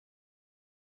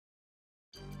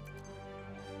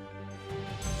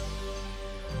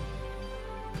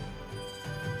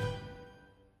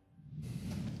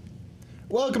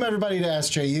Welcome everybody to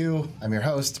SJU. I'm your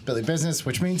host, Billy Business,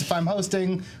 which means if I'm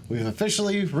hosting, we've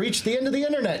officially reached the end of the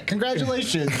internet.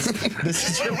 Congratulations. This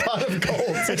is your pot of gold.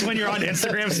 It's when you're on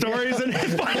Instagram stories and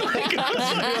it finally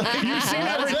goes. You've seen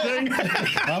everything.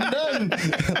 I'm done.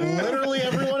 Literally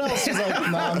everyone else was like,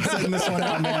 no, I'm sitting this one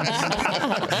out, man.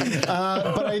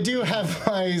 But I do have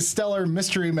my stellar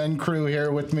Mystery Men crew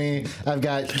here with me. I've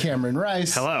got Cameron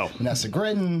Rice. Hello. Vanessa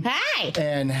Gritton. Hi.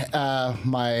 And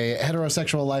my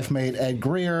heterosexual life mate, Ed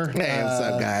Greer. Hey, what's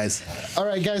up, guys? All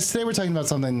right, guys, today we're talking about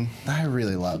something I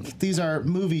really love. These are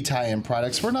movie tie-in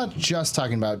products. We're not just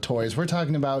talking about toys. We're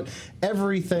talking about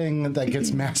everything that gets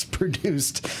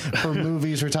mass-produced for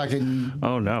movies. We're talking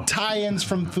tie-ins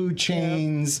from food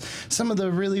chains, some of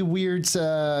the really weird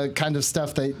kind of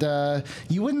stuff that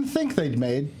you wouldn't think they'd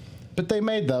made. But they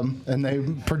made them, and they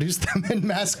produced them in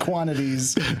mass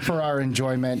quantities for our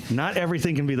enjoyment. Not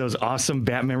everything can be those awesome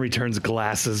Batman Returns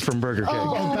glasses from Burger King.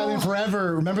 Oh, Batman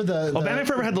Forever. Remember the... Batman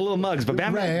Forever had the little mugs, but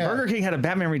Burger King had a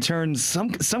Batman Returns,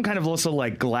 some kind of also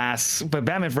like glass, but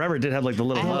Batman Forever did have like the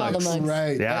little mugs.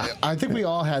 Right. Yeah. I think we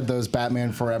all had those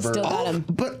Batman Forever. Still got 'em.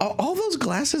 But all those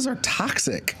glasses are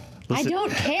toxic. I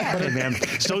don't care. Hey, man,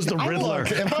 so's the Riddler.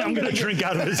 I'm going to drink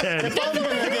out of his head.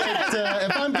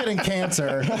 If I'm getting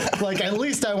cancer, like, at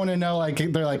least I want to know, like,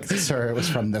 they're like, sir, it was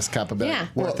from this cup. Yeah.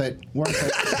 Worth it.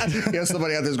 Yeah,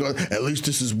 somebody out there's going, at least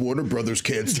this is Warner Brothers,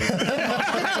 kids.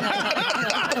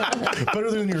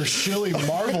 Better than your shilly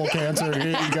Marvel cancer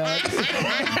here you got.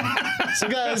 So,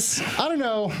 guys, I don't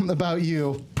know about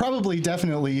you, probably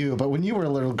definitely you, but when you were a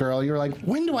little girl, you were like,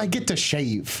 when do I get to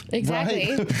shave?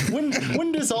 Exactly. Right?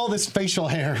 When does all this facial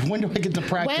hair, when do I get to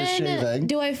practice shaving? When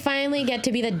do I finally get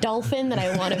to be the dolphin that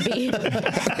I want to be?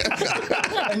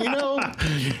 And you know,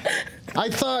 I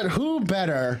thought, who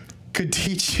better could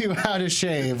teach you how to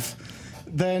shave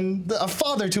than a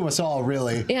father to us all,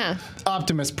 really. Yeah.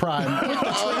 Optimus Prime.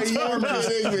 Are you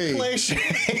kidding me? Play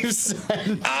shaves.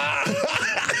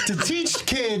 To teach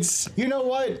kids, you know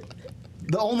what?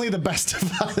 Only the best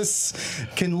of us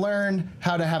can learn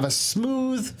how to have a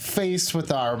smooth face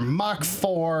with our Mach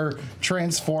 4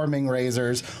 transforming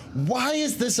razors. Why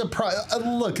is this a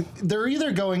look, they're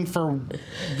either going for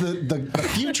the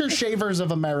future shavers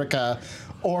of America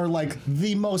or like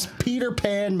the most Peter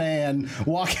Pan man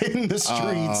walking the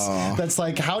streets that's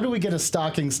like, how do we get a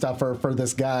stocking stuffer for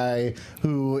this guy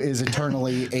who is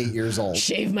eternally 8 years old?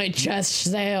 Shave my chest,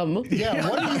 Sam. Yeah,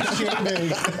 what are you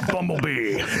shaving?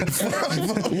 Bumblebee.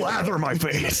 Lather my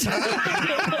face.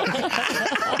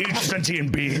 Each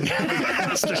sentient being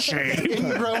has to shave.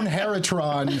 Ingrown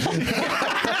Heratron.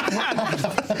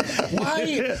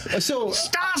 Why? So,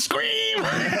 Starscream!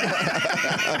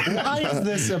 why is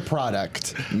this a product?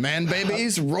 Man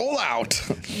babies, roll out.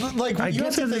 Like, I you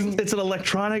guess have to think. it's an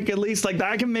electronic, at least. Like,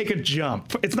 I can make a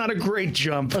jump. It's not a great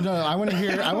jump. No, I want to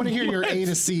hear your A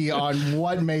to C on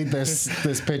what made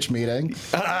this pitch meeting.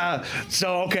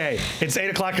 So, okay, it's 8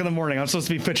 o'clock in the morning. I'm supposed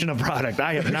to be pitching a product.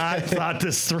 I have not thought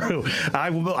this through.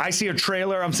 I see a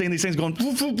trailer. I'm seeing these things going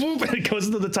boop, boop, boop, and it goes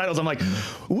into the titles. I'm like,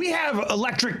 we have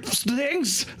electric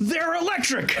things. They're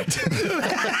electric.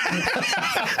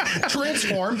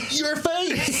 Transform your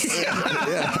face.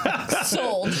 Yeah.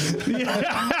 Sold. Well,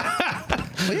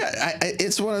 yeah,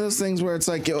 it's one of those things where it's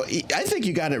like, I think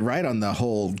you got it right on the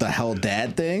whole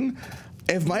dad thing.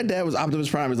 If my dad was Optimus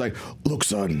Prime, he's like, look,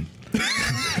 son,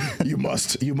 you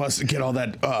must get all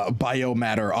that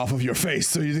biomatter off of your face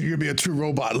so you can be a true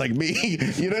robot like me.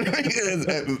 You know what I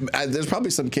mean? There's probably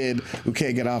some kid who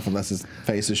can't get off unless his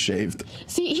face is shaved.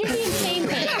 See, here's the insane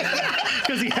thing.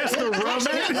 Because he has to rub it.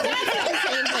 That's the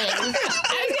insane thing.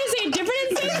 I was going to say a different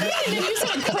insane thing, and then you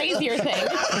said a crazier thing.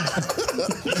 I was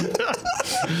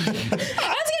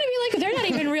going to be like, they're not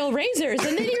even real razors.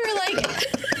 And then you were like...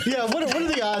 Yeah, what are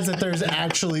the odds that there's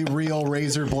actually real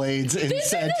razor blades in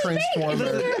said Transformer?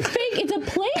 They're fake. It's a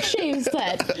play shave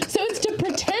set. So it's to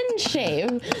pretend shave.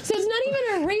 So it's not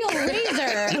even a real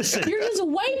razor. Listen. You're just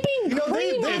wiping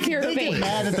cream off your they face. get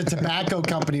mad at the tobacco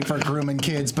company for grooming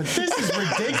kids, but this is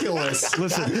ridiculous.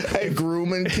 Listen, Hey,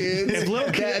 grooming kids. If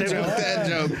little kids, that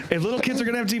joke. if little kids are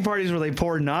gonna have tea parties where they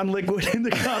pour non-liquid in the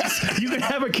cups, you can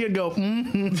have a kid go.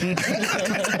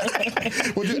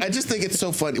 Well, dude, I just think it's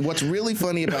so funny. What's really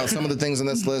funny about some of the things on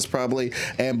this list, probably,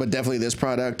 but definitely this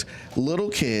product, little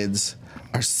kids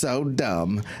are so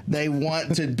dumb. They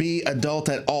want to be adult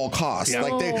at all costs. Yeah.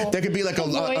 Like there could be like a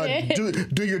Avoid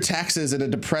do your taxes in a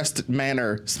depressed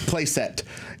manner play set.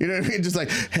 You know what I mean? Just like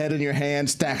head in your hand,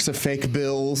 stacks of fake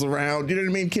bills around. You know what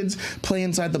I mean? Kids play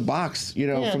inside the box, you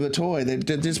know, from the toy. They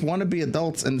just want to be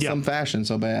adults in some fashion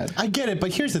so bad. I get it,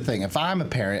 but here's the thing. If I'm a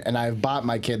parent and I've bought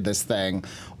my kid this thing,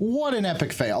 what an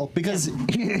epic fail. Because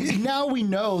now we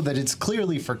know that it's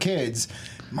clearly for kids.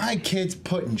 My kid's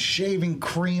putting shaving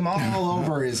cream all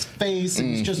over his face, and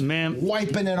he's just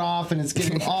wiping it off, and it's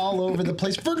getting all over the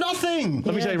place for nothing.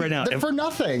 Let me tell you right now. For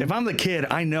nothing. If I'm the kid,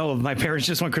 I know my parents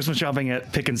just went Christmas shopping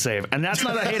at Pick and Save. And that's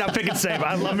not a hate on Pick and Save.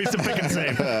 I love me some Pick and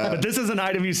Save. But this is an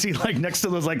item you see like next to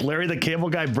those like Larry the Cable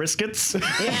Guy briskets,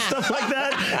 stuff like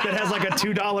that has like a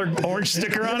 $2 orange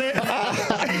sticker on it.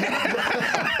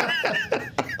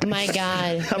 My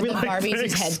God. I'll be The like, Barbies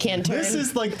whose thanks. head can't turn. This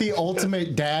is like the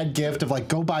ultimate dad gift of like,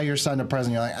 go buy your son a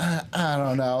present. You're like, I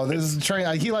don't know. This is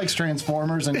he likes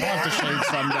Transformers and he'll have to shave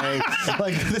someday.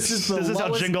 Like this is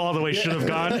how Jingle All the Way should have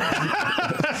gone.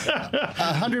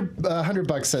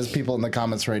 $100 says people in the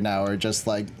comments right now are just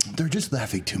like, they're just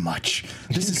laughing too much.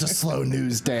 This is a slow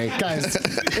news day. Guys,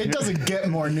 it doesn't get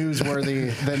more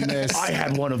newsworthy than this. I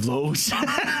had one of those.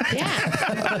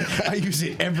 I use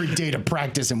it every day to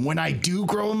practice, and when I do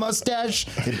grow a mustache,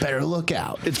 it better look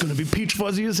out. It's going to be peach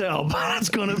fuzzy as hell, but it's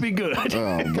going to be good. Guys,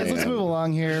 let's move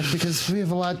along here because we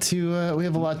have a lot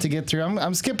to get through.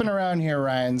 I'm skipping around here,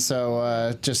 Ryan.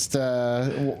 So just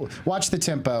watch the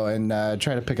tempo and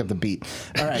try to pick up the beat.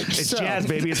 All right, It's jazz,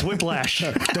 baby. It's whiplash.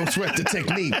 Don't sweat the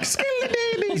technique.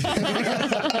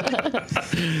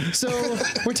 So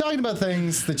we're talking about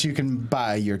things that you can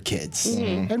buy your kids,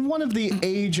 and one of the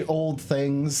age-old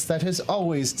things that has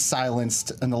always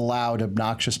silenced an loud,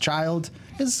 obnoxious child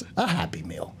is a Happy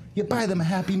Meal. You buy them a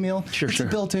Happy Meal. Sure. A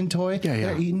built-in toy.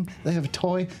 They're eating. They have a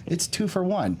toy. It's 2 for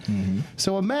 1.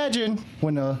 So imagine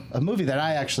when a movie that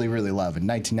I actually really love in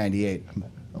 1998.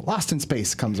 Lost in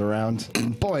Space comes around,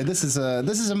 and boy, this is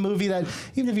a movie that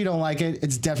even if you don't like it,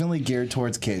 it's definitely geared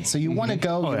towards kids. So you want to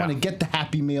go, you want to get the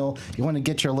Happy Meal, you want to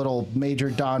get your little Major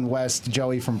Don West,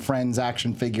 Joey from Friends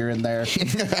action figure in there,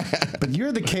 but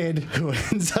you're the kid who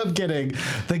ends up getting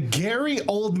the Gary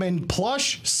Oldman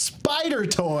plush spider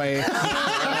toy.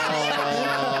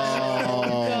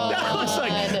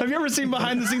 Have you ever seen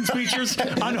behind-the-scenes features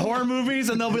on horror movies,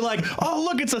 and they'll be like, "Oh,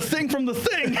 look, it's a thing from The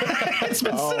Thing. It's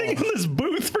been sitting in this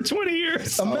booth for 20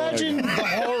 years." Imagine the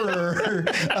horror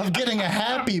of getting a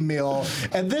Happy Meal,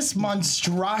 and this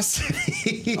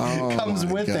monstrosity comes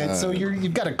with it. So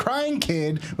you've got a crying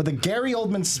kid with a Gary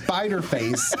Oldman spider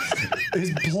face,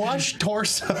 his plush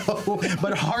torso,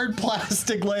 but hard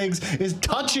plastic legs is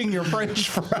touching your French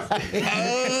fry.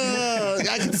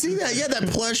 I can see that. Yeah, that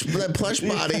plush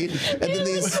body, and then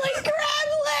these. Like crab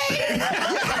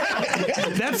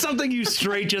legs. That's something you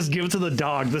straight just give to the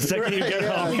dog the second you get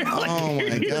home. You're like, Oh my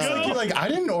god! You're like, I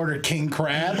didn't order king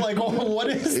crab. Like, what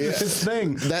is this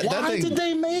thing? That Why thing- did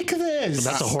they make this?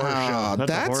 That's a horror show.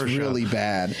 That's a horror show. really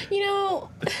bad. You know,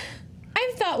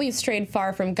 I've thought we've strayed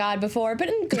far from God before, but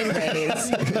in good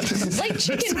ways. Like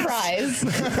chicken fries.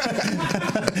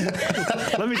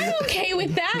 I'm okay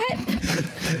with that.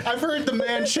 I've heard the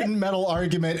man shouldn't meddle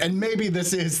argument, and maybe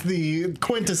this is the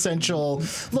quintessential.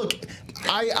 Look,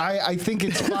 I think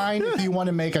it's fine if you want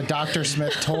to make a Dr.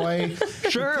 Smith toy.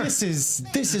 Sure. This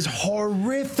is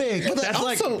horrific.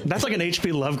 That's like an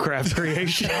H.P. Lovecraft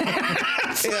creation.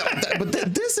 But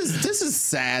this is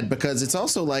sad because it's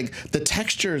also like the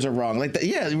textures are wrong. Like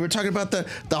we're talking about the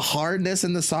hardness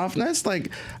and the softness. Like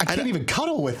I can't even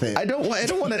cuddle with it. I don't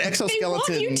want an exoskeleton. They want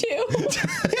you to.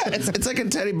 Yeah, it's like a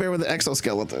teddy bear with an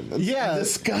exoskeleton. It's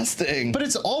disgusting. But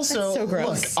it's also That's so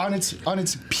gross. Look, on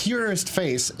its purest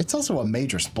face, it's also a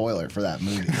major spoiler for that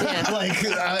movie. Yeah.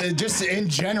 Like just in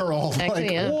general,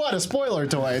 Actually, like what a spoiler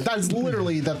toy. That's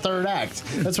literally the third act.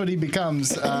 That's what he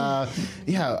becomes. Oh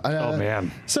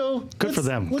man. So Good for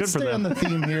them. Let's Good for stay them. on the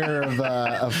theme here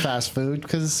of fast food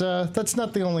because that's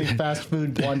not the only fast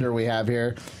food blunder we have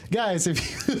here, guys. If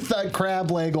you thought crab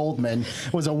leg Oldman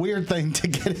was a weird thing to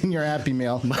get in your Happy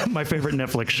Meal, My favorite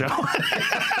Netflix show.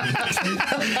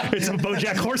 It's a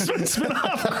BoJack Horseman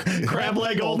spinoff. Crab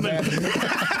Leg Oldman.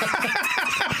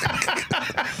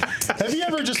 have you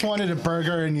ever just wanted a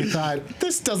burger and you thought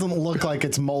this doesn't look like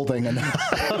it's molding enough?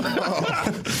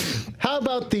 How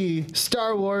about the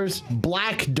Star Wars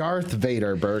Black Darth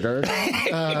Vader burger?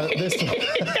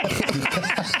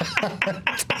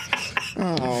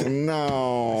 Oh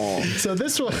no! So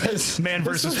this was Man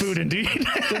versus food, indeed.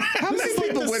 How many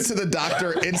people went to the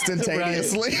doctor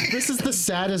instantaneously? This is the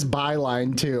saddest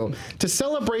byline, too. To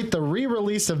celebrate the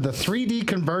re-release of the 3D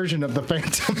conversion of the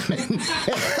Phantom Menace.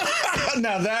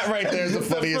 Now that right there is the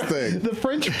funniest thing. The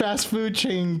French fast food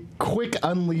chain Quick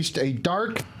unleashed a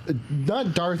Dark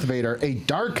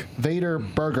Vader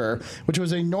burger, which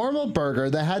was a normal burger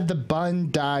that had the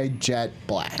bun dyed jet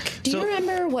black. Do you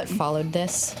remember what followed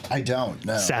this? I don't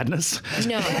know. Sadness.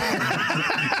 No.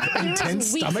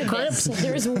 Intense stomach cramps?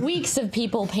 There was weeks of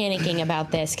people panicking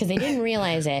about this because they didn't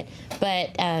realize it.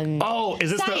 But Oh,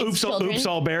 is this the science, oops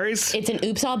all berries? It's an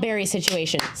oops all berry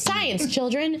situation. Science,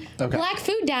 children. Okay. Black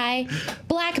food dye,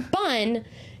 black bun.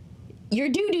 Your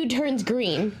doo-doo turns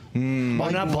green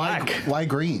Why not black? Why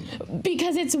green?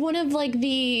 because it's one of like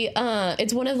the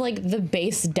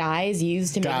base dyes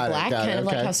used to make black, kind of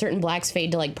like how certain blacks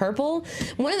fade to like purple.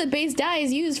 One of the base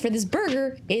dyes used for this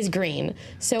burger is green.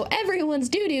 So everyone's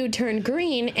doo-doo turned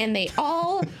green, and they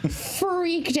all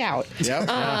freaked out. Yep.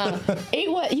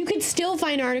 You could still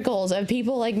find articles of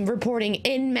people like reporting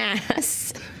en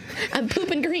masse. I'm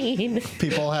pooping green.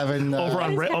 People having Over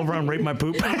on Rape My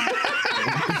Poop.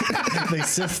 they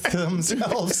sift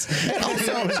themselves.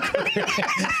 Also,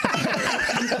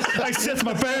 I sift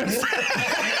my pants.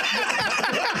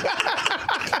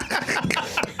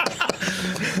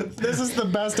 this is the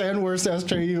best and worst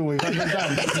SJU we've ever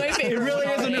done. It really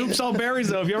is an oops all berries,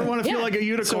 though. If you ever want to feel like a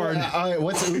unicorn,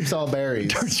 What's oops all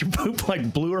berries? turns your poop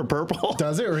like blue or purple.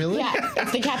 Does it really? Yeah,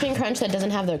 it's the Captain Crunch that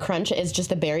doesn't have the crunch. It's just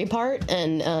the berry part,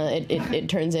 and it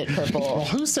turns it purple. Well,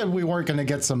 who said we weren't going to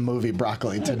get some movie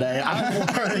broccoli today? I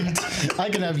learned I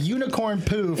can have unicorn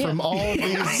poo from all of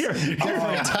these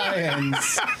different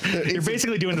tie-ins. You're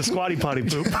basically doing the squatty potty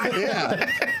poop. Yeah.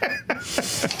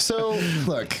 So,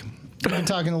 look, we've been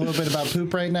talking a little bit about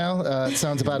poop right now. It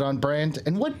sounds about on brand.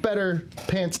 And what better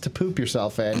pants to poop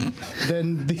yourself in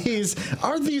than these?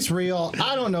 Are these real?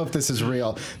 I don't know if this is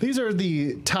real. These are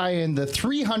the tie-in, the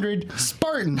 300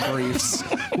 Spartan briefs,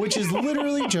 which is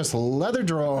literally just leather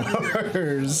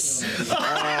drawers.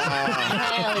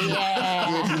 Hell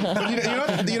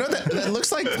yeah! You know that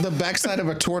looks like the backside of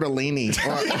a tortellini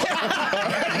or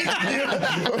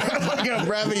like a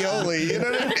ravioli. You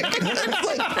know what I mean? It's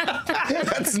like,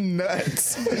 that's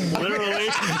nuts. Literally.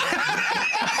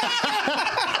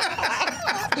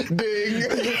 Ding.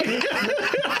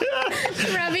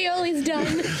 Ravioli's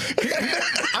done.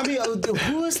 I mean,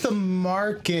 who is the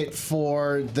market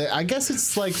for the? I guess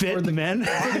it's like Fit for the men.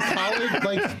 for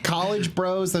the college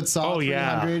bros that saw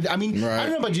 300. I mean, I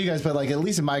don't know about you guys, but like at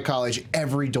least in my college,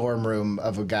 every dorm room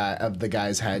of the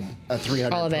guys had a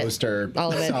 300 poster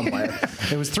somewhere.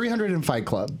 It was 300 in Fight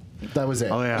Club. That was it.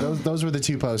 Oh, yeah. Those were the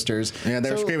two posters. Yeah, they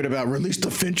were screaming about release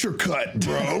the Fincher cut,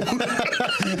 bro.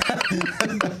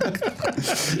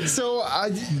 So I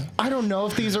don't know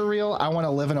if these are real. I want to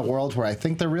live in a world where I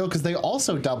think they're real because they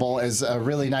also double as a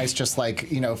really nice, just like,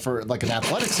 for like an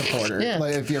athletic supporter. Yeah.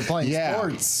 Like if you're playing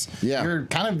sports, you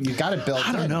got it built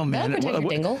I don't know, man. That'll protect your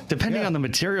dingle. Depending on the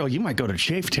material, you might go to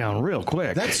Chafe Town real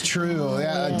quick. That's true.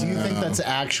 Yeah. Do you think that's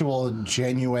actual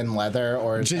genuine leather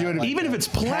or Genuine, even if it's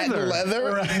patent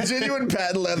leather, Right. genuine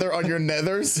patent leather on your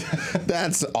nethers?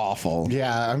 That's awful.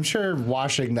 Yeah, I'm sure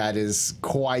washing that is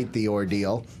quite the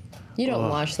ordeal. You don't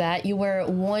wash that. You wear it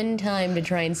one time to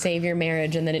try and save your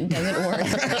marriage, and then it doesn't work.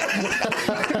 And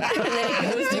then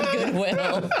it goes to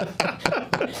Goodwill.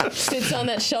 Sits on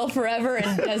that shelf forever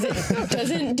and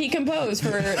doesn't decompose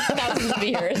for thousands of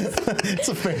years. It's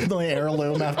a family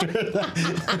heirloom after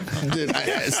that. Dude,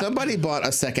 somebody bought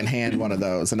a secondhand one of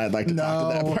those, and I'd like to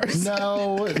talk to that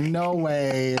person. No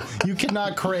way. You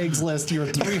cannot Craigslist your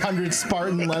 300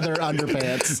 Spartan leather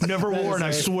underpants. Never worn,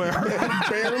 I swear.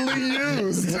 Barely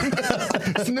used.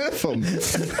 Sniff them.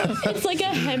 It's like a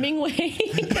Hemingway.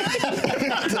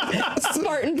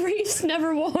 Spartan briefs,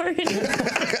 never worn.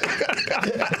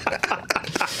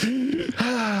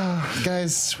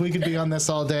 Guys, we could be on this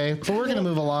all day, but we're gonna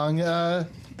move along.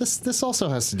 This also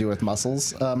has to do with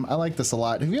muscles. I like this a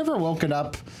lot. Have you ever woken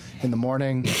up in the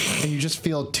morning and you just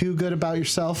feel too good about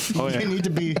yourself? Oh, yeah. You need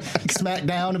to be smacked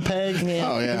down a peg.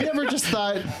 Yeah. Oh, yeah. Have you ever just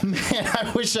thought, man,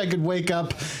 I wish I could wake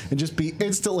up and just be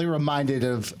instantly reminded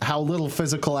of how little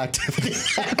physical activity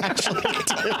I actually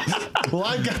do? Well,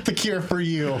 I've got the cure for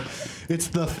you. It's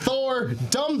the Thor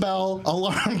dumbbell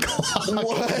alarm clock.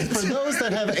 What? For those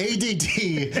that have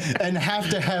ADD and have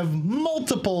to have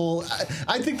multiple,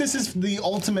 I think this is the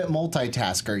ultimate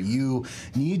multitasker. You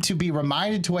need to be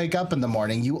reminded to wake up in the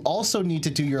morning. You also need to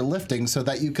do your lifting so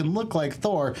that you can look like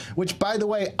Thor, which, by the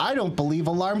way, I don't believe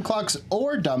alarm clocks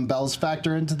or dumbbells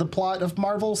factor into the plot of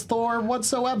Marvel's Thor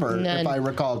whatsoever, if I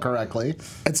recall correctly.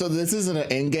 And so this isn't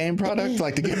an in-game product,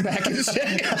 like to get back in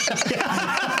shape?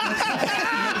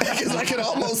 Because I can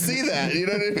almost see that, you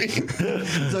know what I mean?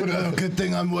 It's like, oh, good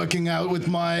thing I'm working out with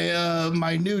my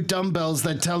my new dumbbells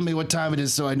that tell me what time it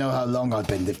is so I know how long I've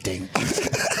been lifting.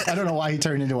 I don't know why he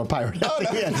turned into a pirate. That was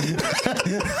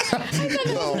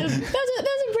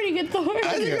a pretty good Thor.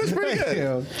 I think it was pretty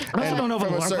good. I also don't know if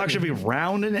an alarm clock should be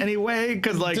round in any way,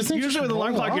 because like usually with an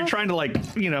alarm clock you're trying to like,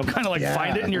 you know, kind of like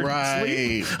find it in your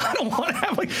sleep. I don't want to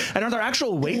have like, and are there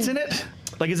actual weights in it?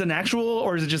 Like, is it an actual,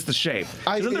 or is it just the shape?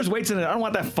 Because if there's weights in it, I don't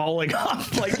want that falling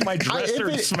off like my dresser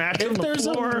and smashing the floor. If there's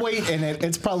a weight in it,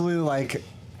 it's probably like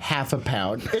half a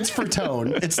pound. It's for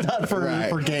tone. It's not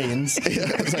for gains.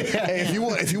 It's like, hey, if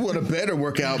you want a better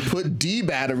workout, put D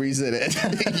batteries in it.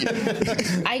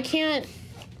 I can't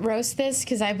roast this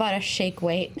because I bought a shake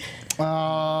weight.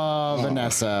 Oh,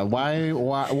 Vanessa, why?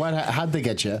 How'd they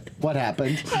get you? What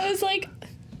happened? I was like,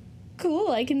 cool,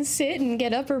 I can sit and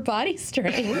get upper body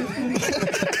strength. Does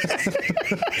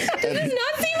this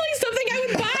not seem like something I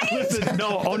would buy? Listen,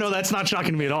 no, that's not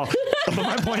shocking to me at all. But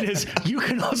my point is, you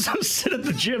can also sit at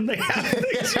the gym. They have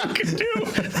things you can do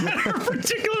that are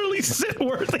particularly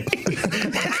sit-worthy.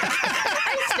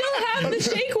 I still have the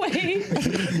shake weight.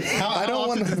 How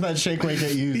often does that shake weight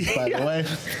get used, by the way?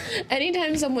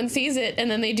 Anytime someone sees it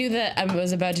and then they do I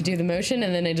was about to do the motion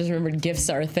and then I just remembered gifts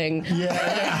are a thing.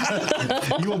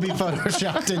 Yeah. You will be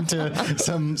photoshopped into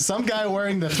some guy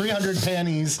wearing the 300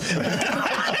 panties.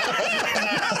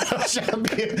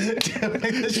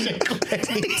 Doing the shake weight.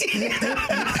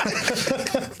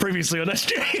 Previously on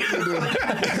SJU.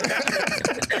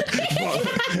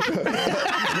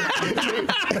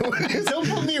 Don't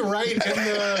put me right in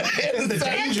the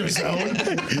danger zone.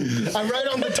 I'm right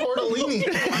on the tortellini.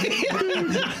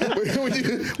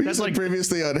 That's like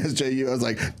previously on SJU. I was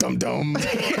like, dum dum. This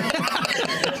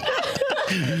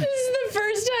is the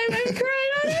first time I've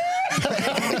cried on it.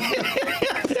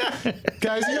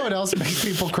 Guys, you know what else makes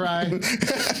people cry?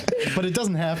 But it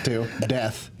doesn't have to.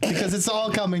 Death. Because it's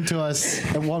all coming to us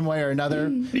in one way or another.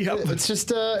 Yep. It's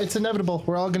just, it's inevitable.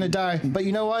 We're all going to die. But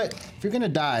you know what? If you're going to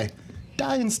die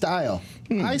in style.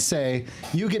 I say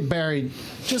you get buried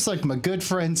just like my good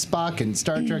friend Spock in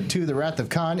Star Trek II, The Wrath of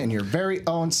Khan, in your very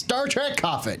own Star Trek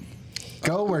coffin.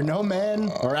 Go where no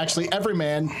man, or actually every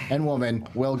man and woman,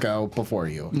 will go before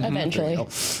you. Eventually.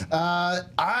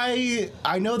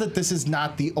 I know that this is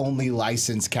not the only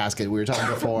licensed casket we were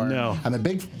talking before. No. I'm a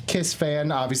big Kiss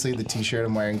fan, obviously the t-shirt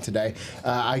I'm wearing today.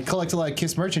 I collect a lot of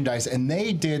Kiss merchandise, and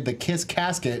they did the Kiss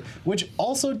casket, which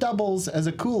also doubles as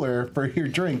a cooler for your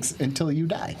drinks until you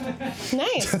die.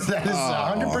 Nice. That is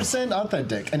 100%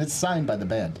 authentic, and it's signed by the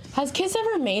band. Has Kiss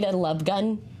ever made a love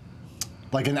gun?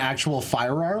 Like an actual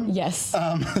firearm? Yes.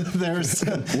 There's.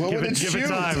 What would it shoot?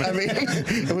 time. I mean,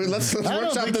 let's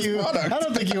workshop this product. I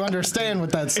don't think you understand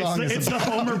what that song is It's the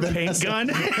about. Homer paint gun.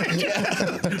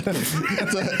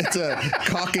 It's a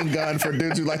caulking gun for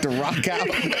dudes who like to rock out.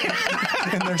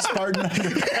 And they're Spartan.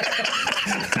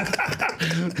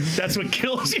 That's what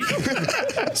kills you.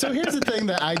 So here's the thing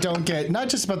that I don't get, not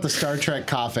just about the Star Trek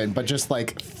coffin, but just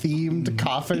like themed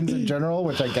coffins in general,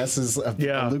 which I guess is a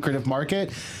lucrative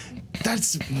market.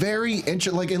 That's very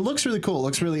interesting. Like, it looks really cool. It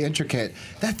looks really intricate.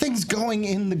 That thing's going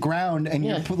in the ground, and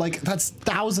you're like, that's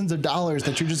thousands of dollars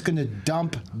that you're just going to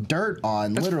dump dirt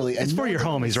on, literally. It's for your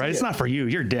homies, right? It's not for you.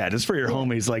 You're dead. It's for your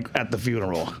homies, like at the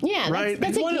funeral. Yeah, right.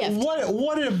 That's a gift.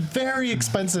 What a very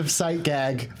expensive sight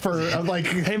gag for like.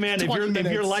 Hey man, if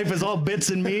your life is all bits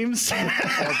and memes.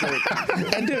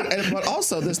 But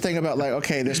also this thing about like,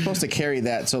 okay, they're supposed to carry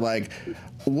that, so like,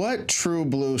 what true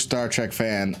blue Star Trek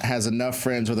fan has enough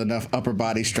friends with enough upper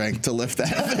body strength to lift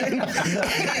that thing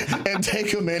and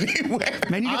take them anywhere?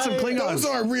 Man, you get some Klingons. Those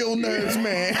are real nerds,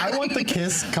 man. I want the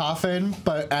Kiss coffin,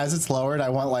 but as it's lowered, I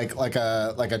want like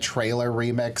a trailer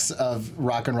remix of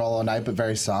Rock and Roll All Night, but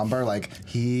very somber. Like,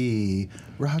 he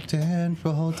rocked and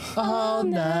rolled all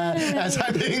night as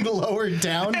I'm being lowered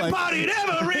down. And like, bodied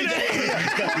every day.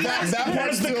 that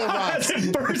part still rocks.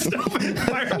 Burst open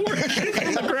fireworks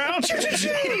in the ground.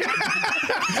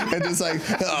 And it's like,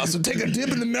 oh, so take a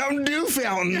dip in the Mountain Dew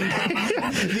fountain.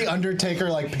 The Undertaker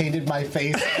like painted my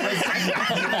face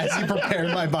as he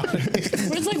prepared my body. But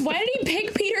it's like, why did he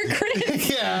pick Peter Criss?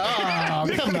 Yeah, oh,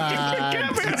 come on.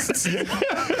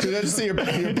 Dude, I just see your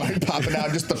body popping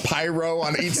out, just the pyro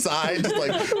on each side, just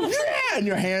like, and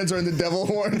your hands are in the devil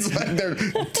horns, like they're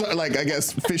like I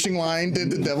guess fishing line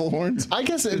did the devil horns. I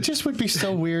guess it just would be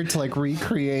so weird to like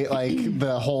recreate like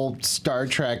the whole Star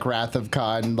Trek Wrath of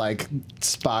Khan like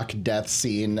Spock death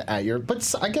scene at your.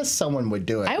 But I guess someone would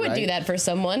do it. I would right? do that for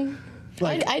someone.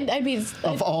 Like, I'd be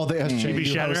of all the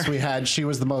SJU hosts we had, she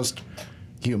was the most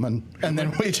human, and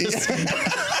then we just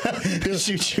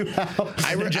shoot you out.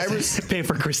 I pay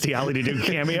for Christiality to do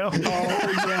cameo.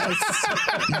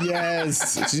 Oh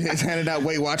yes. She handed out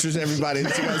Weight Watchers to everybody.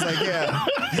 She was like, "Yeah,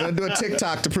 I'm gonna do a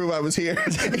TikTok to prove I was here."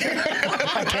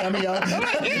 A cameo. Yeah,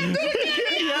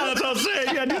 that's what I'm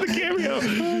saying. Yeah, do the cameo.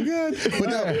 Oh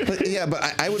god.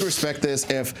 But I would respect this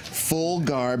if full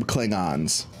garb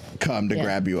Klingons come to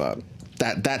grab you up.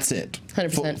 That's it.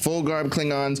 100%. Full garb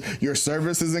Klingons. Your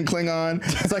service is in Klingon.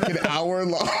 It's like an hour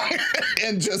long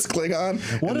and just Klingon.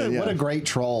 What a great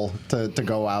troll to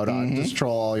go out on. Just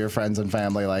troll all your friends and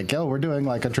family like, we're doing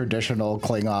like a traditional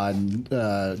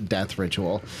Klingon death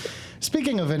ritual.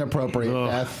 Speaking of inappropriate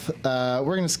death,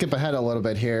 we're going to skip ahead a little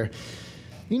bit here.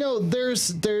 You know,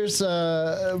 there's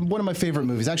one of my favorite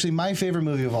movies. Actually, my favorite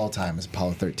movie of all time is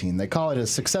Apollo 13. They call it a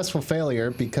successful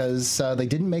failure because they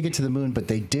didn't make it to the moon, but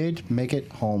they did make it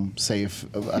home safe,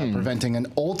 preventing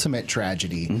an ultimate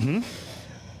tragedy.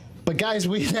 But guys,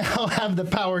 we now have the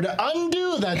power to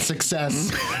undo that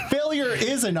success. Failure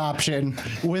is an option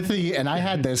with the, and I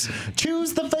had this,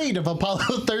 choose the fate of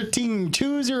Apollo 13,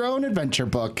 choose your own adventure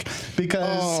book.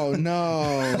 Because oh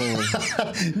no,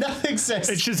 nothing says.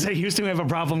 It should say Houston, we have a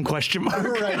problem, question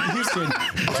mark. Right, Houston,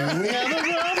 do we have a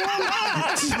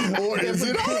problem? Or is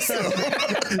it also?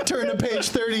 Turn to page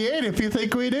 38 if you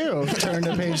think we do. Turn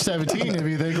to page 17 if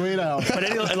you think we don't.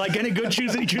 But like any good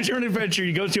choose your own adventure,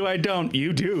 you go to I don't,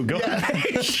 you do. Go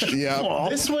Yeah.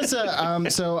 This was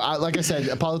a like I said,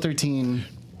 Apollo 13.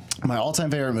 My all-time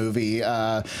favorite movie.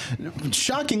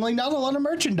 Shockingly, not a lot of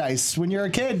merchandise when you're a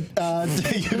kid.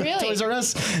 Really? Toys R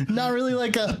Us, not really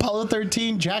like a Apollo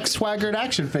 13 Jack Swaggered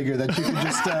action figure that you could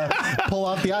just pull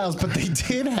off the aisles. But they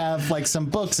did have like some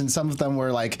books, and some of them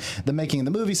were like the making of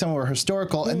the movie. Some were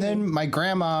historical. And then my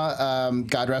grandma,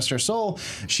 God rest her soul,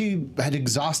 she had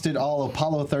exhausted all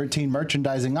Apollo 13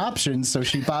 merchandising options, so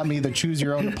she bought me the Choose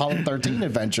Your Own Apollo 13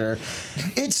 adventure.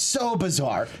 It's so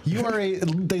bizarre.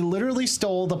 They literally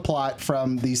stole the plot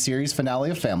from the series finale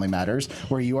of Family Matters,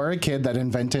 where you are a kid that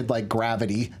invented like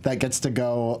gravity that gets to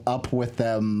go up with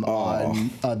them on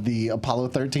the Apollo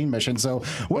 13 mission. So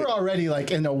we're already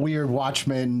like in a weird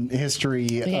Watchmen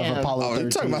history of Apollo 13.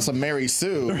 You're talking about some Mary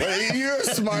Sue. You're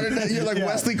smarter than you're like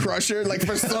Wesley Crusher. Like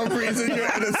for some reason you're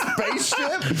in a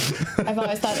spaceship. I've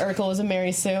always thought Urkel was a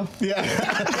Mary Sue. Yeah.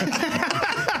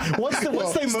 Once they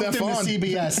moved him to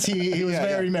CBS, he was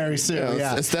very Mary Sue.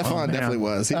 Yeah. Stefan definitely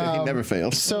was. He never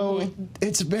failed. So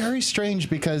it's very strange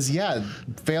because,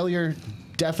 failure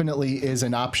definitely is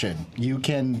an option. You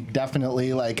can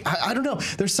definitely like, I don't know.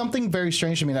 There's something very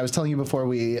strange. I mean, I was telling you before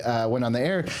we went on the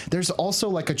air, there's also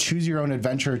like a choose your own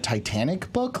adventure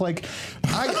Titanic book. Like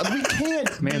we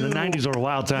can't Man, the 90s were a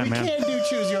wild time, man. We can't do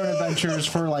choose your own adventures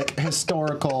for like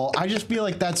historical. I just feel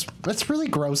like that's really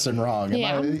gross and wrong.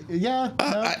 I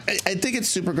think it's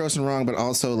super gross and wrong, but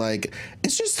also like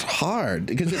it's just hard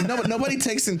because nobody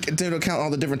takes into account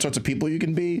all the different sorts of people you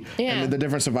can be and the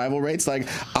different survival rates. Like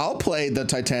I'll play the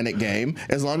Titanic game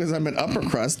as long as I'm in upper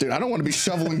crust, dude. I don't want to be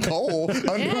shoveling coal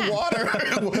underwater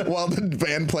while the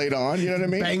band played on. You know what I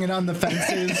mean? Banging on the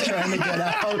fences, trying to get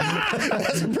out.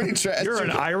 That's pretty tragic. You're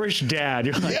an Irish dad.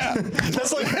 You're like,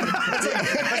 that's like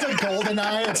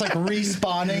GoldenEye. It's like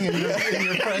respawning, and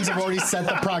your friends have already set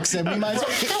the proximity mines.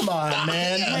 Come on,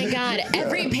 man. Oh my God,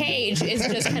 every page is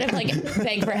just kind of like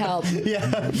beg for help.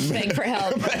 Yeah. Beg for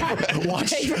help.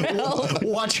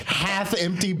 Watch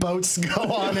half-empty boats go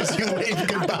on as you wave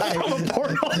goodbye. from a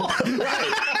portal.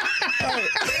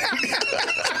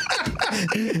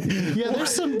 Yeah,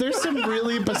 there's some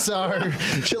really bizarre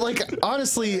shit. Like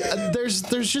honestly, there's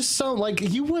just so like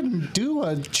you wouldn't do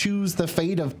a choose the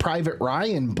fate of Private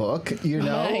Ryan book, you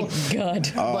know? My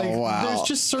God. Like, wow. There's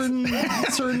just certain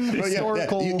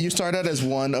historical. You start out as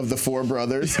one of the four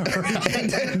brothers,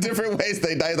 and in different ways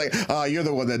they die. Like, oh, you're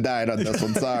the one that died on this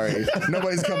one. Sorry,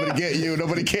 nobody's coming to get you.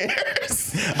 Nobody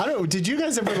cares. I don't know. Did you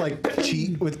guys ever like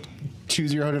cheat with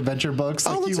choose your own adventure books?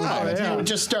 Like all the time. You would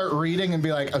just start reading and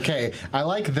be like, okay, I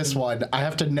like this one. I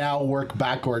have to now work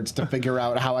backwards to figure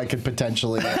out how I could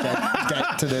potentially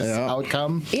get to this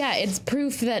outcome. Yeah, it's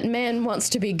proof that man wants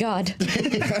to be God.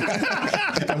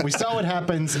 And we saw what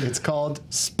happens. It's called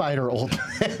Spider Old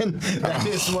Man. That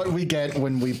is what we get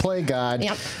when we play God.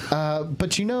 Yep.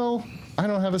 But you know, I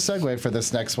don't have a segue for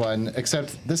this next one,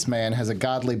 except this man has a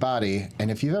godly body, and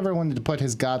if you've ever wanted to put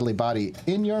his godly body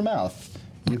in your mouth,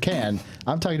 you can.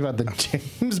 I'm talking about the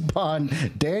James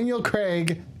Bond, Daniel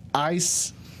Craig,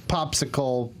 ice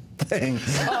popsicle thing.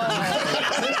 Hell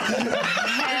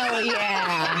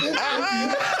yeah.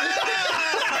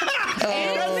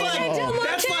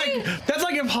 That's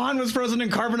like if Han was frozen in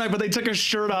carbonite, but they took his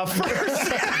shirt off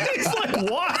first. He's like,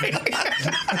 why?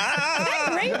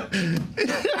 Right?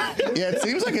 Yeah, it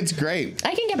seems like it's great.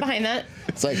 I can get behind that.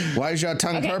 It's like, why is your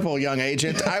tongue purple, young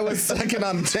agent? I was sucking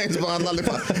on James Bond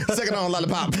lollipop, sucking on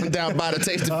lollipop down by the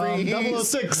Tasty Freeze.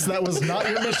 006, that was not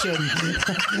your mission.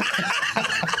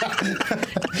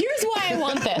 Here's why I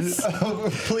want this.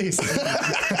 Please.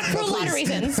 For a lot of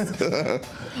reasons.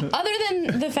 Other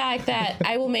than the fact that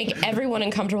I will make everyone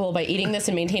uncomfortable by eating this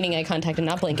and maintaining eye contact and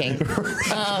not blinking.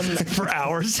 For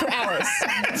hours. For hours.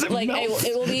 Like,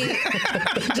 it will be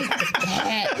just...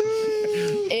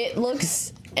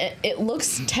 It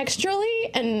looks texturally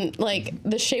and like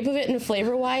the shape of it and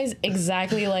flavor wise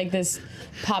exactly like this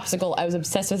popsicle I was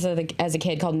obsessed with as a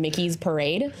kid called Mickey's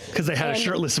Parade. Because they had a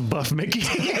shirtless buff Mickey.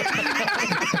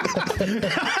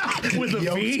 With the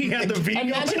V. He had the V.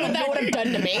 Imagine what that would have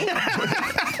done to me.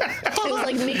 It was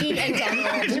like Mickey and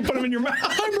Donald. You put them in your mouth.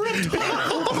 I'm ripped.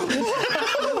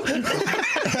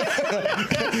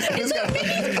 It's like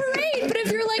Mickey's Parade, but if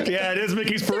you're like... Yeah, it is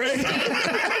Mickey's Parade.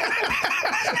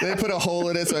 They put a hole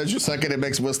in it so as you suck it, it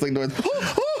makes whistling noise.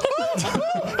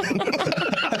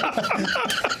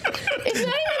 It's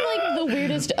not even like the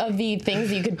weirdest of the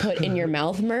things you could put in your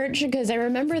mouth merch, because I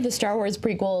remember the Star Wars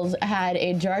prequels had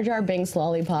a Jar Jar Binks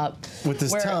lollipop. With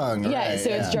his tongue, Yeah, right, so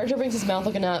it's Jar Jar Binks' mouth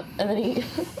looking up, and then he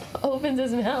opens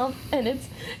his mouth, and it's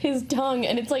his tongue,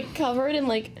 and it's like covered in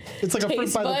like it's like a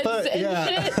fruit by the foot, yeah.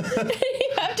 Shit. And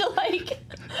you have to like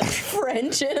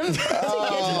French him to get to the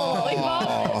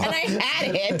lollipop, and I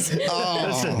had it.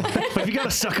 Listen, but if you gotta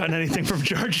suck on anything from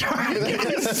Jar Jar, you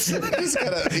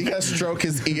gotta stroke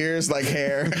his ears like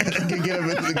hair. get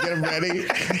him ready.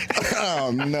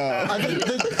 Oh no! I think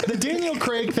the Daniel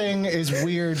Craig thing is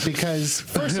weird because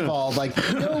first of all, like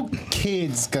no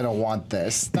kid's gonna want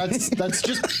this. That's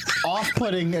just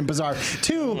off-putting and bizarre.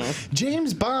 Two,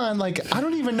 James Bond, like I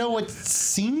don't even know what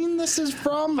scene this is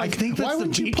from. Like, I think that's why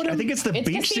would you put him? I think it's the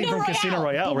beach scene from Casino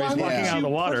Royale where he's Why walking would out of you the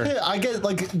water. put him- I get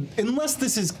like unless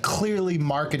this is clearly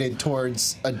marketed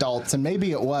towards adults, and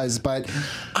maybe it was, but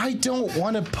I don't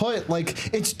want to put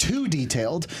like it's too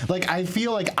detailed. Like I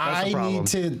feel like I need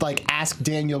to like ask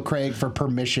Daniel Craig for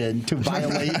permission to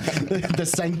violate the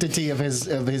sanctity of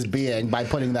his being by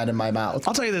putting that in my mouth.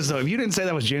 I'll tell you this though, if you didn't say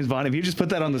that was James Bond, if you just put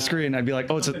that on the screen, I'd be like,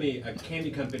 oh, it's a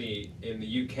candy company in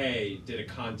the UK did a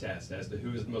contest as to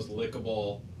who is the most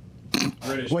lickable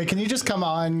British. Wait, can you just come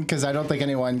on? Because I don't think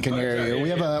anyone can hear you. We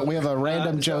have a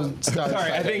random Joe Starr.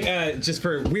 Sorry, I think just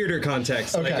for weirder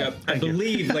context, Okay. like I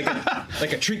believe like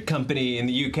a treat company in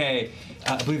the UK,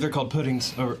 I believe they're called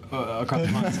Puddings or across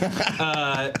the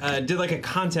pond, did like a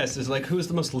contest as like who's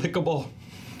the most lickable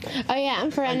Oh yeah,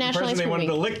 for a national person ice they cream wanted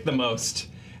to week. lick the most.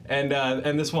 And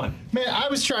this one. Man, I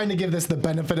was trying to give this the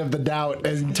benefit of the doubt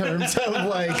in terms of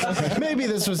like maybe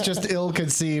this was just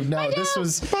ill-conceived. No, this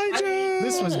was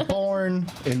born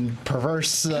in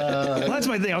perverse. Well, that's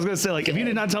my thing. I was gonna say, like, if you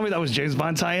did not tell me that was James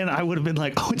Bond tie-in, I would have been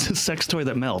like, oh, it's a sex toy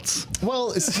that melts.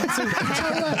 Well, it's That's what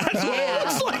it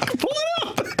looks like. Pull it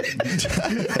up.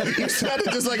 You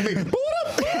sounded just like me. Pull it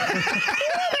up.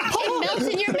 It melts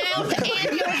in your mouth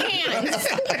and your hands.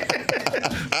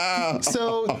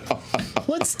 So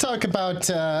let's talk about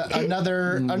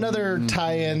another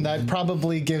tie-in that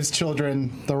probably gives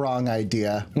children the wrong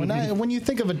idea. When you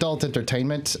think of adult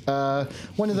entertainment,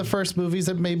 one of the first movies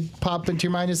that may pop into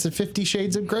your mind is the 50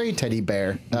 Shades of Grey teddy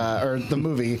bear, or the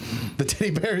movie. The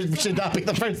teddy bear should not be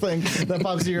the first thing that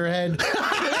pops into your head.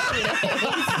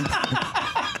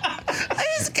 I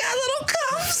just got little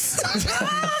cuffs.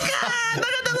 Oh God!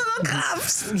 Look at the little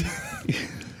cuffs.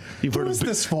 Who's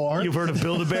this for? You've heard of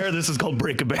Build-A-Bear? This is called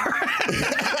Break-A-Bear.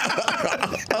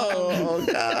 Oh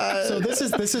God! So this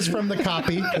is from the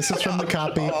copy. This is from the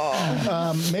copy,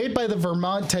 made by the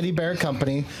Vermont Teddy Bear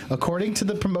Company. According to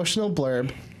the promotional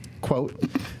blurb, quote,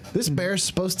 "This bear's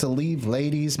supposed to leave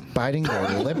ladies biting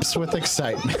their lips with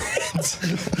excitement."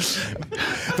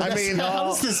 I mean, how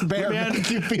does this bear make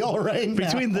you feel right now?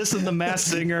 Between this and The Masked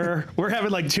Singer, we're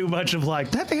having like too much of like,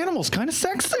 that animal's kind of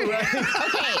sexy.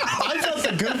 I thought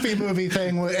the Goofy movie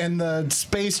thing and the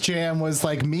Space Jam was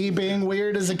like me being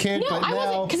weird as a kid, No, but I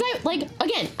now wasn't,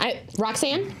 because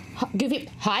Roxanne, Goofy,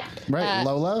 hot. Right,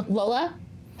 Lola,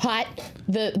 hot.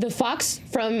 The fox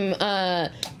from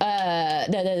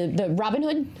the Robin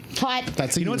Hood, hot.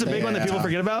 That's You know what's a big one that people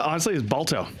forget about? Honestly, is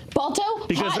Balto. Balto,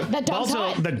 Because hot. That dog's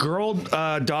Balto, hot. the girl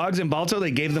dogs in Balto,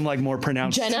 they gave them like more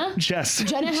pronounced Jenna? chest.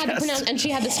 Jenna had to pronounce, and she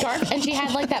had the scarf, and she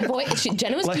had like that voice.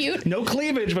 Jenna was Like, cute. no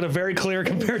cleavage, but a very clear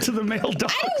compared to the male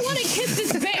dog. I don't want to kiss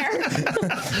this bear.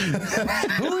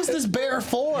 Who is this bear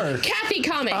for? Kathy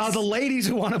Comics. The ladies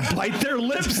who want to bite their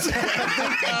lips.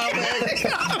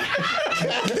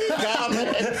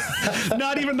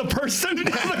 Not even the person.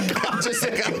 Just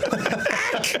like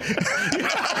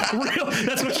Real,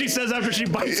 that's what she says after she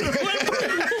bites her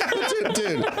lip.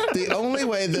 dude, the only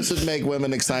way this would make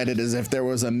women excited is if there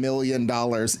was $1 million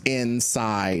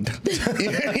inside.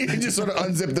 You just sort of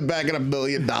unzip the bag and $1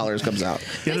 million comes out.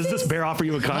 Yeah, does this bear offer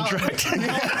you a contract?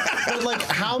 But like,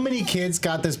 how many kids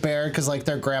got this bear because like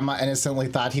their grandma innocently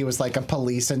thought he was like a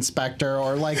police inspector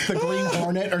or like the Green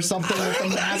Hornet or something with the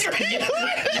mask? And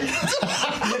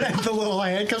the little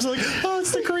hand comes like, oh,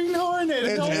 it's the Green Hornet.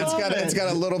 It's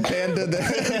got a little panda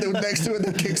that next to it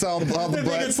that kicks all the I think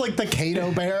butt. it's like the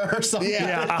Kato bear or something.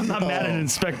 Yeah, I'm not mad at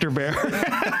Inspector Bear.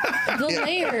 The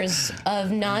layers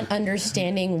of not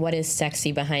understanding what is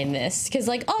sexy behind this, because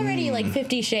like already like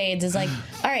 50 Shades is like,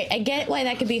 all right, I get why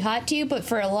that could be hot to you, but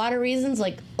for a lot of reasons,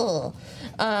 like, ugh.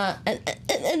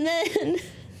 And then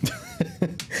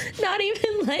not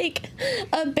even like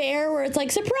a bear where it's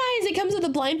like, surprise, it comes with a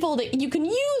blindfold that you can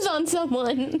use on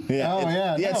someone. Yeah, Oh,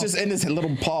 yeah, yeah. It's no. just in his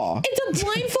little paw. It's a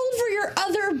blindfold for your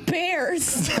other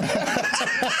bears.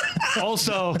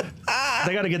 Also,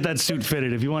 they got to get that suit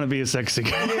fitted if you want to be a sexy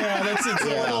guy. Yeah,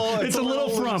 It's a little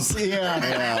frump.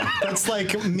 Yeah. That's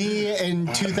like me in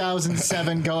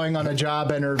 2007 going on a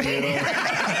job interview. You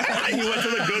went to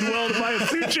the Goodwill to buy a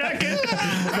suit jacket.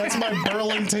 That's my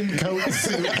Burlington coat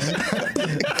suit.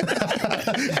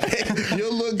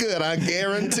 You'll look good, I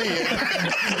guarantee it.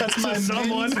 That's my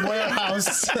someone. men's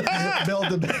warehouse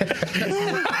Build-A-Bear.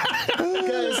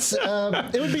 Guys,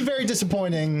 it would be very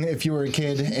disappointing if you were a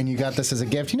kid and you got this as a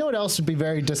gift. You know what else would be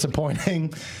very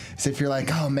disappointing? Is if you're like,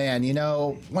 oh man, you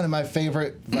know, one of my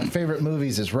favorite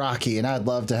movies is Rocky, and I'd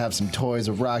love to have some toys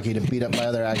of Rocky to beat up my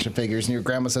other action figures. And your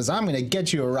grandma says, I'm going to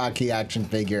get you a Rocky action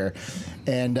figure.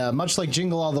 And much like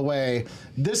Jingle All the Way,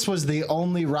 this was the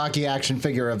only Rocky action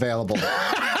figure available.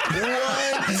 What?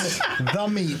 The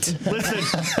meat.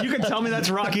 Listen, you can tell me that's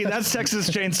Rocky. That's Texas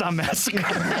Chainsaw Massacre.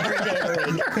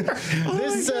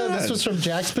 This was from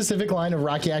Jack's Pacific line of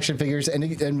Rocky action figures,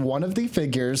 and one of the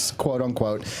figures, quote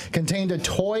unquote, contained a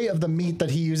toy of the meat that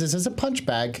he uses as a punch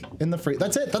bag in the free.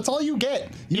 That's it. That's all you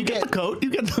get. You get the coat. You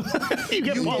get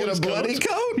Paulie's a bloody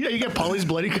coat? Yeah, you get Paulie's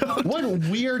bloody coat. What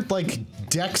weird like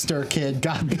Dexter kid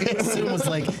got this and was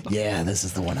like, yeah, this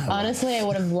is the one I want. Honestly, I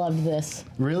would have loved this.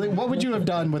 Really? What would you have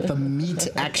done with the meat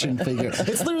action figure?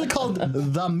 It's literally called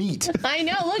the meat. I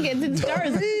know. Look, it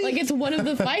stars like it's one of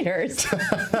the fighters.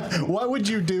 What would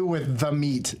you do with the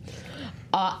meat?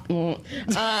 Like you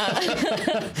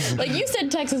said,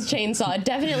 Texas Chainsaw. It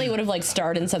definitely would have like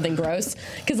starred in something gross.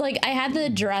 Because like I had the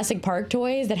Jurassic Park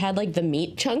toys that had like the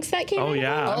meat chunks that came out Oh of it.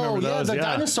 yeah, I Oh remember yeah, those. the Yeah.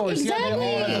 dinosaurs. Yeah, they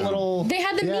all had a little. They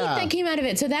had the meat that came out of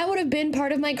it, so that would have been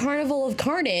part of my Carnival of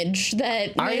Carnage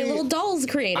that my little dolls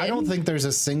created. I don't think there's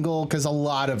a single, because a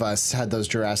lot of us had those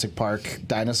Jurassic Park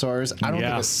dinosaurs. I don't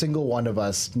Yeah. think a single one of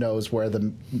us knows where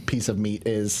the piece of meat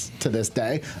is to this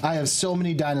day. I have so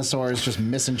many dinosaurs just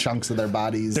missing chunks of their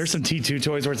bodies. There's some T2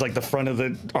 toys where it's like the front of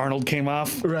the Arnold came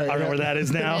off. Right, I don't know where that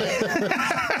is now. Do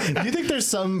you think there's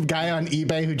some guy on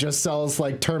eBay who just sells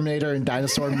like Terminator and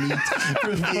dinosaur meat for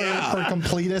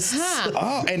completists?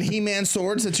 Oh, and He-Man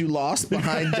swords that you lost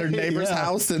behind their neighbor's Yeah.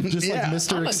 house, and Just like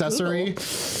Mr. I'm a Accessory.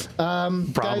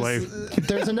 Probably. Guys,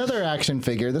 there's another action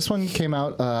figure. This one came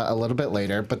out a little bit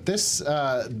later, but this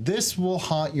will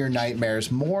haunt your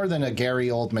nightmares more than a Gary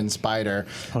Oldman spider.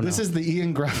 This is the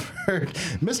Ian Grufford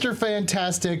Mr.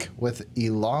 Fantastic with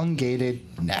elongated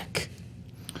neck.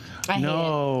 I hate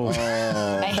No. it.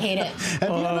 I hate it. Have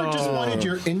you ever just wanted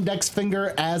your index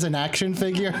finger as an action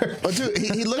figure? Oh, dude,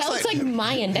 he looks That looks like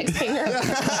my index finger.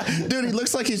 dude, he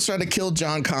looks like he's trying to kill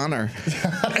John Connor.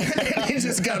 He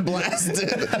just got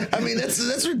blasted. I mean,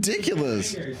 that's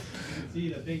ridiculous. You can see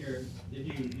the finger.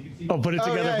 You can see Oh, put it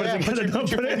together. yeah, put yeah. it together.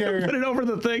 Put your finger. Put it over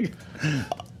the thing.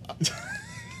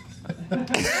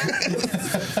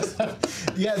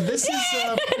 Yeah, this is.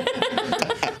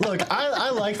 Look, I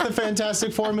like the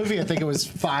Fantastic Four movie. I think it was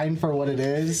fine for what it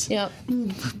is. Yep.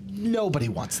 nobody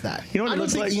wants that. You know what I it don't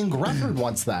looks think like? Ian Grufford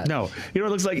wants that. No. You know what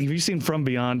it looks like? Have you seen From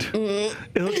Beyond?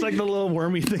 It looks like the little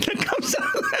wormy thing that comes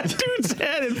out of that dude's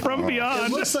head in From Beyond.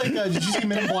 It looks like, did you see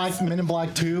Men in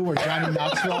Black 2 where Johnny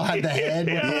Knoxville had the head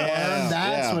with the arm?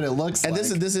 That's what it looks and like.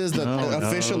 And this is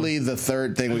officially the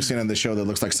third thing we've seen on the show that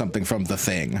looks like something from The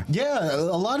Thing. Yeah, a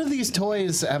lot of these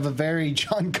toys have a very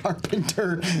John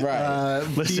Carpenter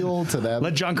feel to them.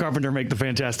 Let John Carpenter make the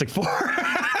Fantastic Four.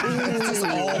 It's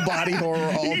all body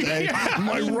horror all day.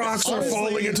 My rocks are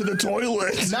falling into the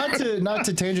toilet. Not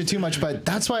to tangent too much, but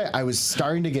that's why I was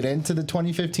starting to get into the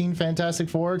 2015 Fantastic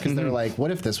Four, because they're like,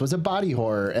 what if this was a body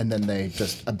horror? And then they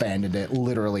just abandoned it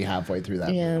literally halfway through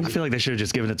that. Yeah. I feel like they should have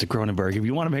just given it to Cronenberg. If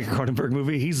you want to make a Cronenberg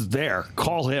movie, he's there.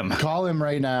 Call him. Call him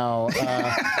right now.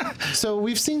 So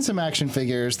we've seen some action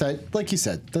figures that, like you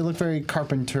said, they look very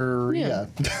Carpenter. Yeah.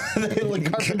 They look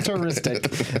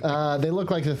Carpenteristic. They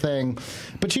look like The Thing.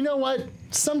 But you know what?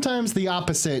 Sometimes the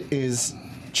opposite is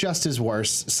just as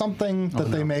worse. Something that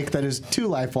they make that is too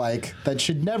lifelike, that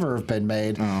should never have been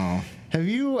made. Oh. Have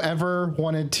you ever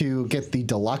wanted to get the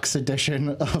deluxe edition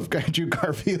of Andrew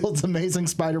Garfield's Amazing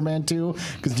Spider-Man 2?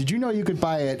 Because did you know you could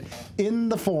buy it in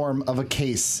the form of a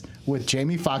case with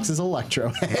Jamie Foxx's Electro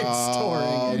head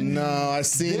storing it? No, I've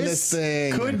seen this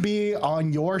thing. Could be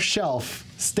on your shelf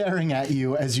staring at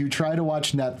you as you try to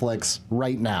watch Netflix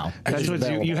right now. That's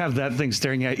what you have that thing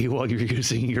staring at you while you're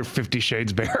using your 50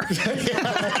 Shades Bear.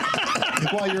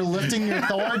 While you're lifting your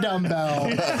Thor dumbbell.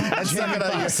 Jamie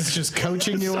Foxx is just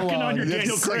coaching you along. On your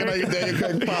Daniel Craig.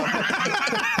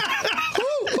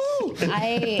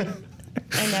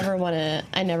 I never want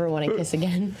to kiss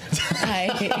again. What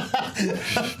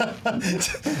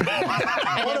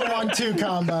a 1-2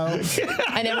 combo.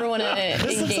 I never want to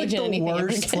engage in anything.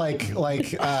 This is like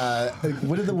the worst,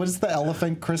 what is the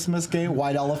elephant Christmas game?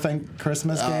 White elephant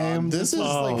Christmas game? This is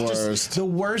like worst. just the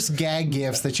worst gag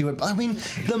gifts that you would. I mean,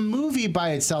 the movie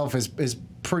by itself is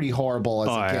pretty horrible as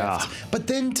a gift. But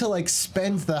then to like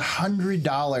spend the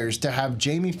 $100 to have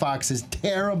Jamie Foxx's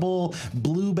terrible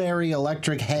blueberry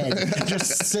electric head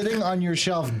just sitting on your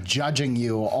shelf judging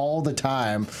you all the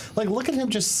time. Like, look at him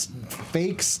just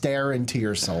fake stare into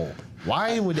your soul.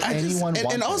 Why would anyone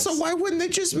want and also, this? why wouldn't they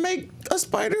just make a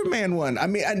Spider-Man one? I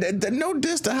mean, no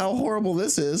diss to how horrible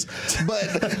this is, but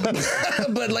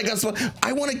but like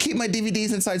I want to keep my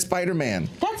DVDs inside Spider-Man.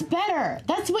 That's better.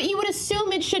 That's what you would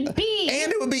assume it should be.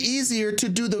 And it would be easier to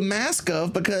do the mask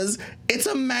of, because it's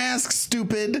a mask,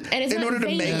 stupid. And it's in order to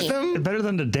make them better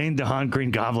than the Dane DeHaan Green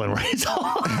Goblin, right?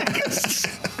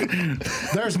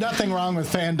 There's nothing wrong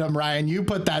with Fandom, Ryan. You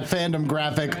put that Fandom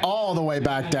graphic all the way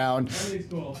back down.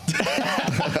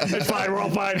 It's fine. We're all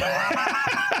fine.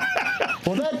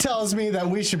 Well, that tells me that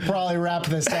we should probably wrap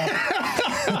this up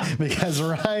because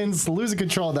Ryan's losing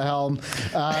control of the helm.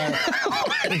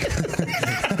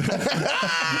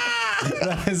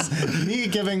 That is me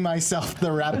giving myself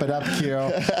the wrap it up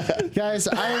cue. Guys,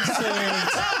 I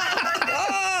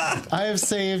have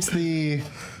saved the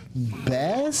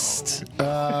best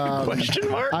question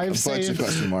mark? I've saved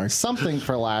something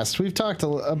for last. We've talked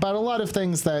about a lot of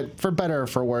things that, for better or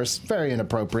for worse, very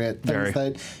inappropriate. Things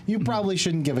that you probably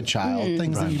shouldn't give a child.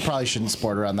 Things that you probably shouldn't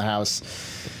sport around the house.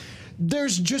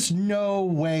 There's just no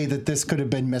way that this could have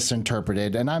been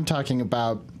misinterpreted, and I'm talking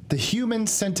about the human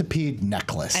centipede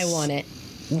necklace. I want it.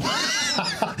 I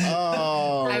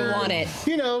want it.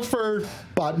 You know, for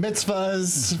bat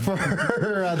mitzvahs, for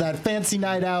that fancy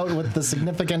night out with the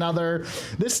significant other.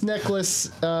 This necklace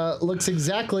looks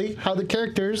exactly how the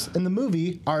characters in the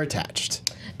movie are attached.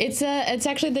 It's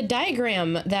actually the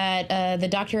diagram that the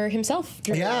doctor himself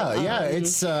drew. Yeah.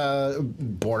 It's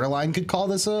borderline could call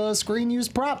this a screen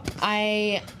used prop.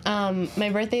 My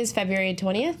birthday is February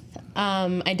 20th.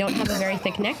 I don't have a very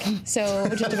thick neck, so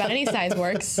just about any size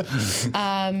works.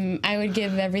 I would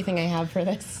give everything I have for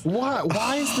this.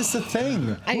 Why is this a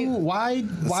thing? Why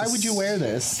would you wear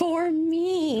this? For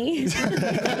me.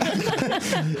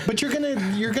 But you're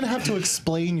gonna have to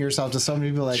explain yourself to so many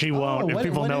people. Like, she won't. If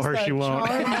people know her, she won't.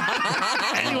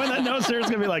 Anyone that knows her is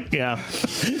gonna be like, yeah.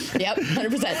 Yep,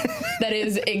 100%. That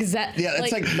is exact. Yeah,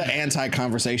 it's like the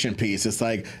anti-conversation piece. It's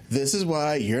like, this is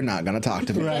why you're not gonna talk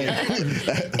to me. Right.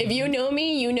 If you know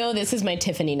me, you know this is my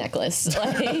Tiffany necklace.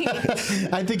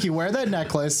 I think you wear that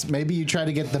necklace. Maybe you try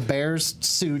to get the Bears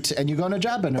suit and you go on a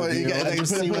job interview and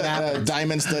just see what happens.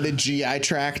 Diamond-studded GI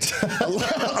tract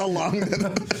along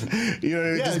the,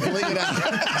 just bling it out.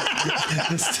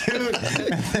 The suit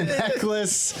and the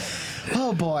necklace.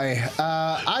 Oh boy,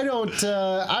 I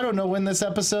don't know when this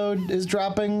episode is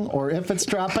dropping or if it's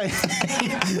dropping.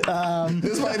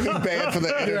 This might be bad for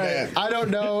the internet. Right. I don't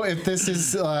know if this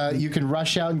is you can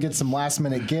rush out and get get some last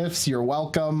minute gifts, you're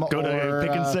welcome. Go to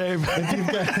Pick and Save.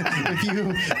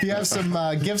 If you have some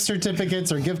gift certificates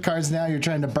or gift cards now you're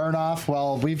trying to burn off,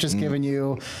 well, we've just given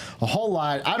you a whole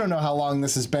lot. I don't know how long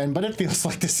this has been, but it feels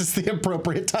like this is the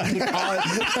appropriate time to call it.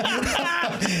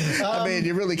 I mean,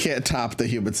 you really can't top the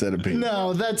human centipede.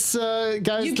 No, that's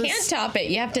guys. You can't top it.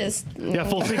 You have to. Yeah,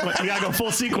 full sequence. You gotta go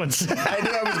full sequence. I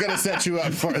knew I was going to set you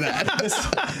up for that.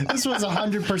 This was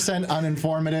 100%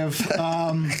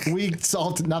 uninformative. We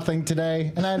solved nothing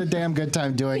today, and I had a damn good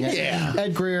time doing it. Yeah.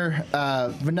 Ed Greer,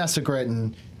 Vanessa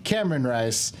Gritton, Cameron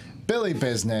Rice, Billy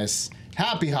Business.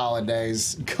 Happy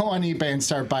holidays. Go on eBay and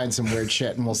start buying some weird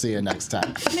shit, and we'll see you next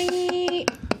time.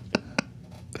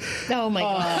 Oh my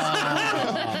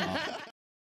god.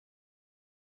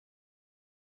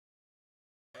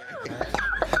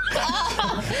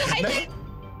 I